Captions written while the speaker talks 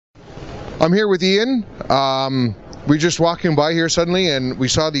I'm here with Ian. We just walking by here suddenly and we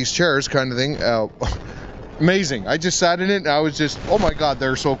saw these chairs kind of thing. Amazing. I just sat in it and I was just, oh my God,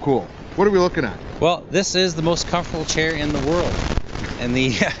 they're so cool. What are we looking at? Well, this is the most comfortable chair in the world. And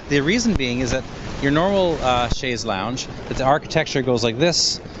the reason being is that your normal chaise lounge, the architecture goes like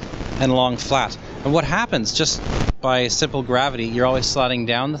this and along flat. And what happens, just by simple gravity, you're always sliding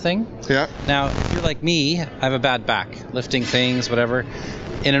down the thing. Yeah. Now, if you're like me, I have a bad back, lifting things, whatever.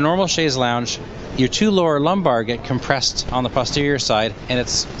 In a normal chaise lounge, your two lower lumbar get compressed on the posterior side, and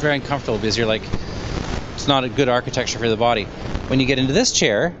it's very uncomfortable because you're like, it's not a good architecture for the body. When you get into this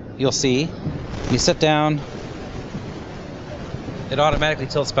chair, you'll see, you sit down, it automatically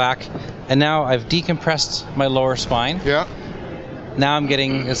tilts back, and now I've decompressed my lower spine. Yeah. Now I'm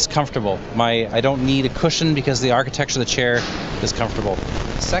getting, it's comfortable. I don't need a cushion because the architecture of the chair is comfortable.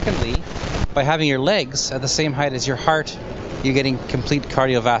 Secondly, by having your legs at the same height as your heart, you're getting complete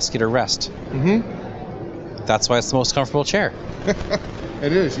cardiovascular rest. Mm-hmm. That's why it's the most comfortable chair.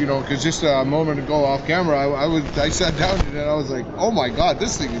 It is, you know, because just a moment ago off camera, I sat down and I was like, oh my God,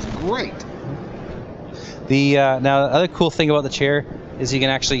 this thing is great. Now the other cool thing about the chair is you can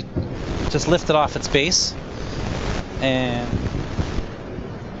actually just lift it off its base, and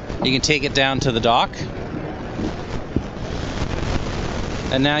you can take it down to the dock,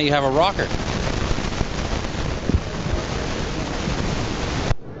 and now you have a rocker.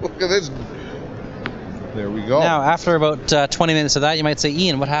 Look at this. There we go. Now, after about 20 minutes of that, you might say,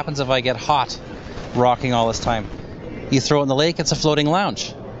 Ian, what happens if I get hot rocking all this time? You throw it in the lake, it's a floating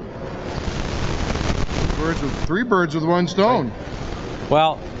lounge. Three birds with one stone. Right.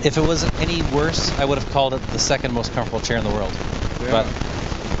 Well, if it was any worse, I would have called it the second most comfortable chair in the world. Yeah. But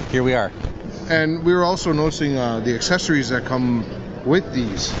here we are. And we were also noticing the accessories that come with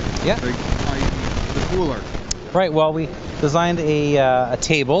these. Yeah. Like the cooler. Right. Well, we designed a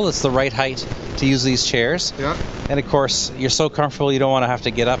table that's the right height to use these chairs. Yeah. And of course, you're so comfortable you don't want to have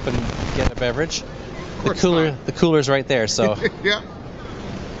to get up and get a beverage. The cooler's right there. So. Yeah.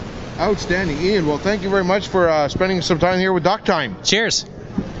 Outstanding, Ian. Well, thank you very much for spending some time here with Dock Time. Cheers.